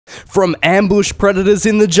From ambush predators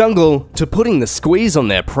in the jungle to putting the squeeze on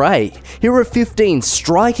their prey, here are 15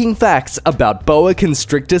 striking facts about boa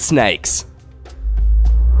constrictor snakes.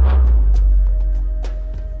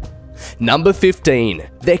 Number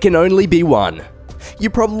 15. There can only be one. You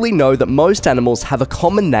probably know that most animals have a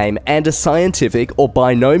common name and a scientific or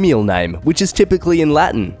binomial name, which is typically in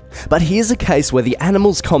Latin. But here's a case where the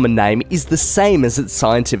animal's common name is the same as its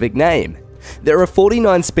scientific name. There are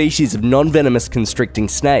 49 species of non-venomous constricting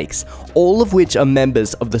snakes, all of which are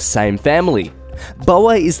members of the same family.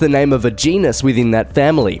 Boa is the name of a genus within that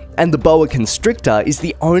family, and the boa constrictor is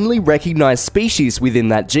the only recognized species within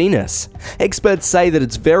that genus. Experts say that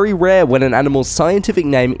it's very rare when an animal's scientific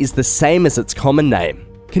name is the same as its common name.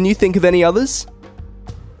 Can you think of any others?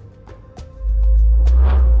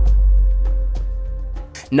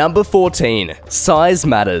 Number 14. Size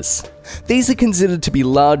matters. These are considered to be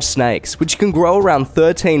large snakes, which can grow around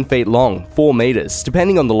 13 feet long, 4 meters,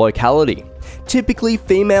 depending on the locality. Typically,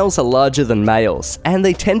 females are larger than males, and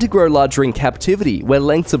they tend to grow larger in captivity, where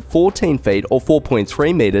lengths of 14 feet or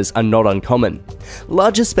 4.3 meters are not uncommon.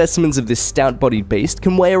 Larger specimens of this stout-bodied beast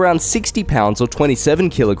can weigh around 60 pounds or 27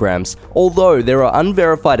 kilograms, although there are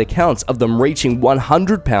unverified accounts of them reaching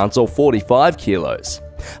 100 pounds or 45 kilos.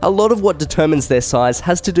 A lot of what determines their size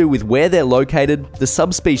has to do with where they're located, the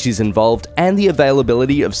subspecies involved, and the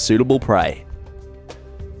availability of suitable prey.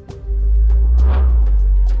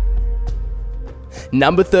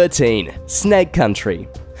 Number 13. Snake country.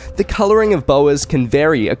 The colouring of boas can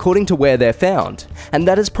vary according to where they're found, and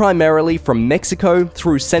that is primarily from Mexico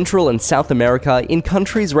through Central and South America in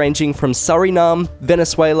countries ranging from Suriname,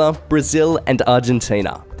 Venezuela, Brazil, and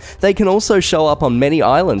Argentina. They can also show up on many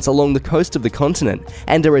islands along the coast of the continent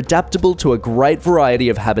and are adaptable to a great variety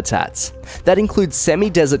of habitats. That includes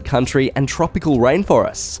semi-desert country and tropical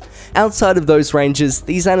rainforests. Outside of those ranges,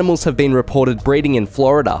 these animals have been reported breeding in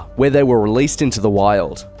Florida, where they were released into the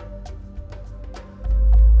wild.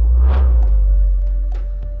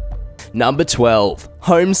 Number 12.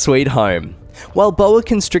 Home sweet home. While boa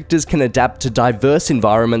constrictors can adapt to diverse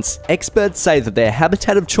environments, experts say that their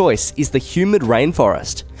habitat of choice is the humid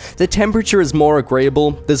rainforest. The temperature is more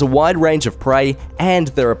agreeable, there's a wide range of prey, and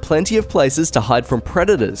there are plenty of places to hide from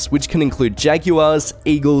predators, which can include jaguars,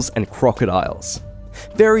 eagles, and crocodiles.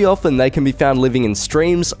 Very often they can be found living in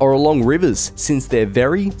streams or along rivers, since they're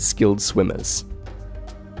very skilled swimmers.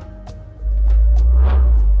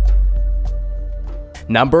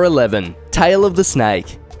 Number 11. Tail of the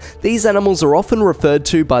snake. These animals are often referred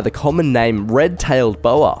to by the common name red-tailed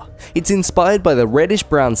boa. It's inspired by the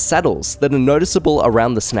reddish-brown saddles that are noticeable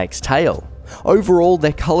around the snake's tail. Overall,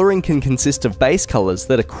 their colouring can consist of base colours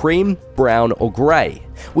that are cream, brown, or grey.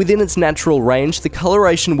 Within its natural range, the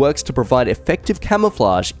coloration works to provide effective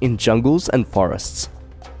camouflage in jungles and forests.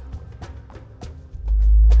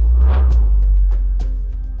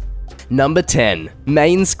 Number 10.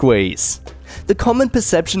 Main squeeze. The common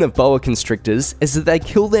perception of boa constrictors is that they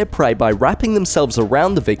kill their prey by wrapping themselves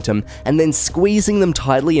around the victim and then squeezing them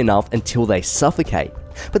tightly enough until they suffocate.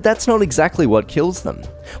 But that's not exactly what kills them.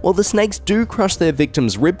 While the snakes do crush their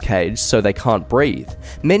victim's ribcage so they can't breathe,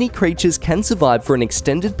 many creatures can survive for an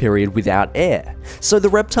extended period without air. So the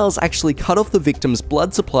reptiles actually cut off the victim's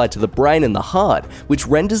blood supply to the brain and the heart, which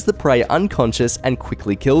renders the prey unconscious and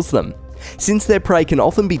quickly kills them. Since their prey can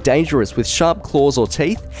often be dangerous with sharp claws or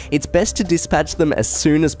teeth, it's best to dispatch them as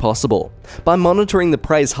soon as possible. By monitoring the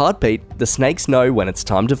prey's heartbeat, the snakes know when it's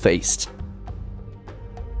time to feast.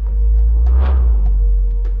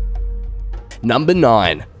 Number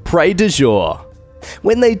 9. Prey du jour.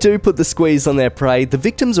 When they do put the squeeze on their prey, the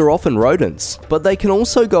victims are often rodents, but they can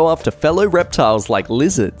also go after fellow reptiles like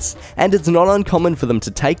lizards, and it's not uncommon for them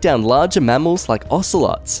to take down larger mammals like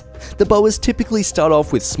ocelots. The boas typically start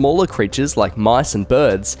off with smaller creatures like mice and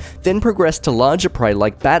birds, then progress to larger prey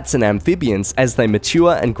like bats and amphibians as they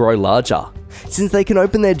mature and grow larger. Since they can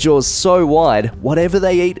open their jaws so wide, whatever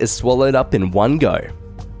they eat is swallowed up in one go.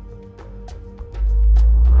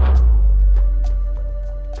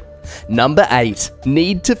 Number 8.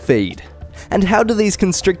 Need to feed. And how do these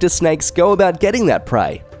constrictor snakes go about getting that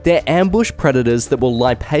prey? They're ambush predators that will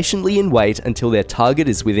lie patiently in wait until their target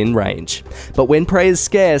is within range. But when prey is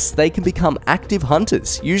scarce, they can become active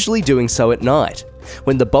hunters, usually doing so at night.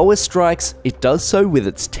 When the boa strikes, it does so with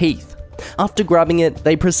its teeth. After grabbing it,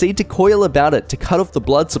 they proceed to coil about it to cut off the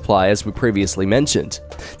blood supply, as we previously mentioned.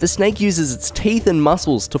 The snake uses its teeth and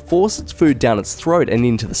muscles to force its food down its throat and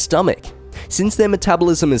into the stomach. Since their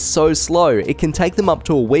metabolism is so slow, it can take them up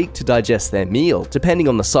to a week to digest their meal, depending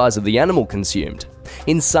on the size of the animal consumed.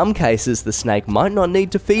 In some cases, the snake might not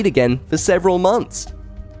need to feed again for several months.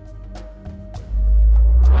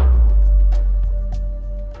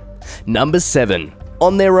 Number 7.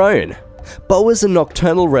 On their own. Boas are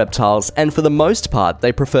nocturnal reptiles, and for the most part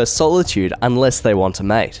they prefer solitude unless they want to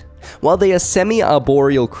mate. While they are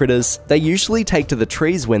semi-arboreal critters, they usually take to the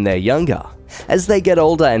trees when they're younger. As they get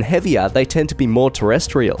older and heavier, they tend to be more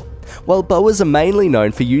terrestrial. While boas are mainly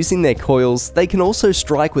known for using their coils, they can also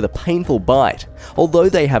strike with a painful bite, although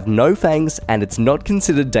they have no fangs and it's not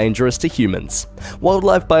considered dangerous to humans.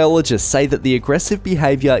 Wildlife biologists say that the aggressive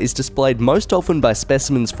behavior is displayed most often by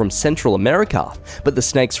specimens from Central America, but the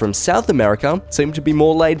snakes from South America seem to be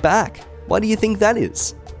more laid back. Why do you think that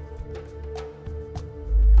is?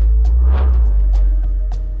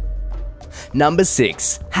 Number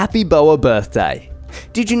 6. Happy Boa Birthday.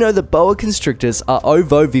 Did you know that boa constrictors are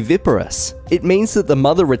ovoviviparous? It means that the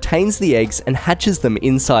mother retains the eggs and hatches them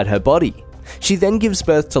inside her body. She then gives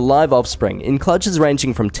birth to live offspring in clutches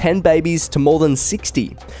ranging from 10 babies to more than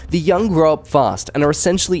 60. The young grow up fast and are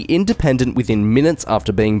essentially independent within minutes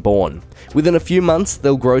after being born. Within a few months,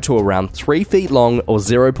 they'll grow to around 3 feet long or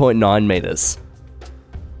 0.9 meters.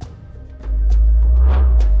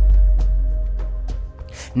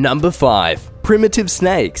 Number 5. Primitive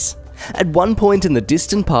snakes. At one point in the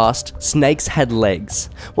distant past, snakes had legs.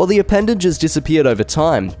 While the appendages disappeared over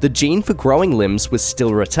time, the gene for growing limbs was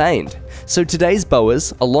still retained. So today's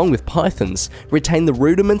boas, along with pythons, retain the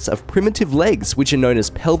rudiments of primitive legs, which are known as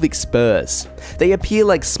pelvic spurs. They appear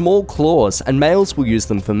like small claws, and males will use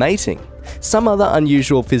them for mating. Some other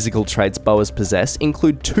unusual physical traits boas possess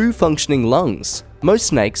include 2 functioning lungs. Most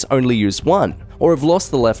snakes only use one, or have lost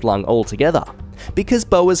the left lung altogether. Because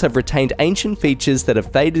boas have retained ancient features that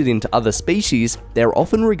have faded into other species, they are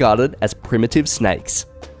often regarded as primitive snakes.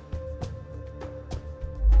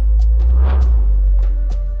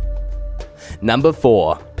 Number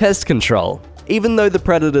 4. Pest control. Even though the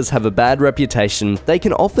predators have a bad reputation, they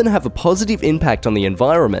can often have a positive impact on the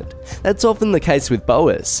environment. That's often the case with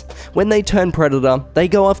boas. When they turn predator, they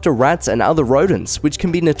go after rats and other rodents, which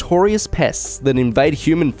can be notorious pests that invade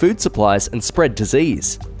human food supplies and spread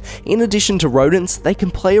disease. In addition to rodents, they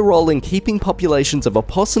can play a role in keeping populations of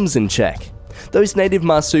opossums in check. Those native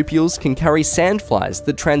marsupials can carry sandflies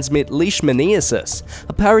that transmit leishmaniasis,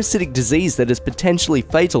 a parasitic disease that is potentially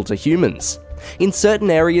fatal to humans. In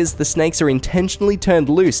certain areas, the snakes are intentionally turned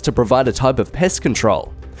loose to provide a type of pest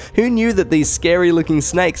control. Who knew that these scary-looking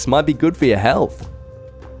snakes might be good for your health?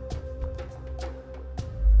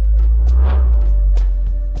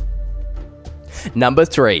 Number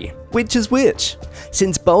 3. Which is which?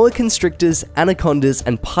 Since boa constrictors, anacondas,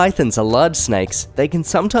 and pythons are large snakes, they can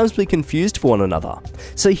sometimes be confused for one another.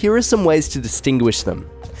 So here are some ways to distinguish them.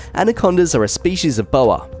 Anacondas are a species of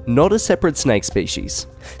boa, not a separate snake species.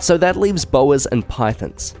 So that leaves boas and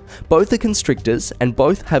pythons. Both are constrictors and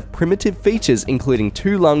both have primitive features including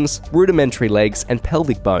 2 lungs, rudimentary legs, and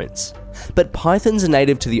pelvic bones. But pythons are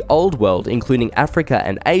native to the Old World, including Africa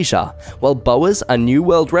and Asia, while boas are New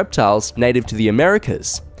World reptiles native to the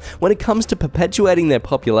Americas. When it comes to perpetuating their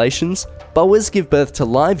populations, boas give birth to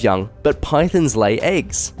live young, but pythons lay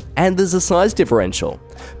eggs. And there's a size differential.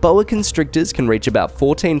 Boa constrictors can reach about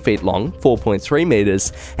 14 feet long, 4.3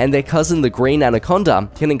 meters, and their cousin the green anaconda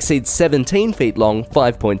can exceed 17 feet long,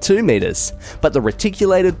 5.2 meters. But the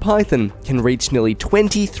reticulated python can reach nearly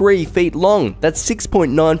 23 feet long, that's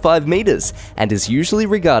 6.95 meters, and is usually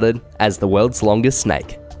regarded as the world's longest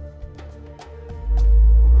snake.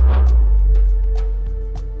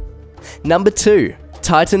 Number 2.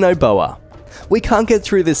 TITANOBOA. We can't get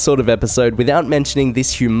through this sort of episode without mentioning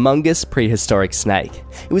this humongous prehistoric snake.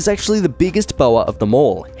 It was actually the biggest boa of them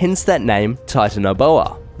all, hence that name,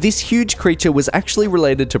 TITANOBOA. This huge creature was actually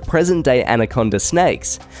related to present-day anaconda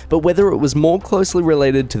snakes, but whether it was more closely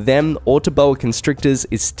related to them or to boa constrictors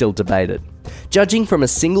is still debated. Judging from a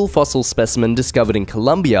single fossil specimen discovered in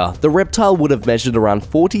Colombia, the reptile would have measured around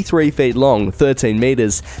 43 feet long, 13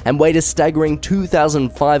 meters, and weighed a staggering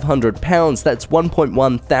 2,500 pounds, that's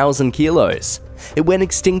 1.1 thousand kilos. It went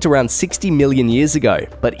extinct around 60 million years ago,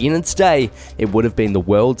 but in its day, it would have been the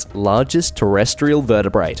world's largest terrestrial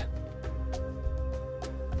vertebrate.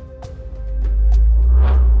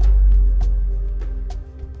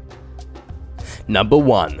 Number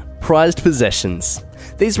 1. Prized possessions.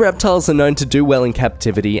 These reptiles are known to do well in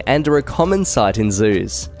captivity and are a common sight in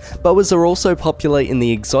zoos. Boas are also popular in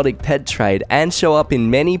the exotic pet trade and show up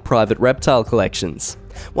in many private reptile collections.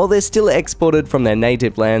 While they're still exported from their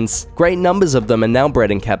native lands, great numbers of them are now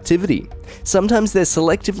bred in captivity. Sometimes they're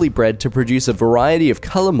selectively bred to produce a variety of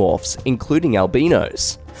color morphs, including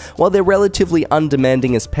albinos. While they're relatively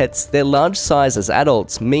undemanding as pets, their large size as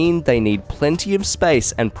adults mean they need plenty of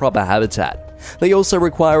space and proper habitat. They also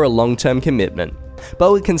require a long-term commitment.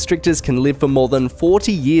 Boa constrictors can live for more than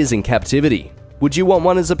 40 years in captivity. Would you want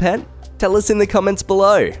one as a pet? Tell us in the comments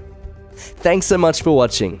below. Thanks so much for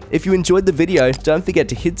watching. If you enjoyed the video, don't forget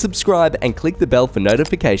to hit subscribe and click the bell for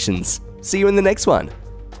notifications. See you in the next one.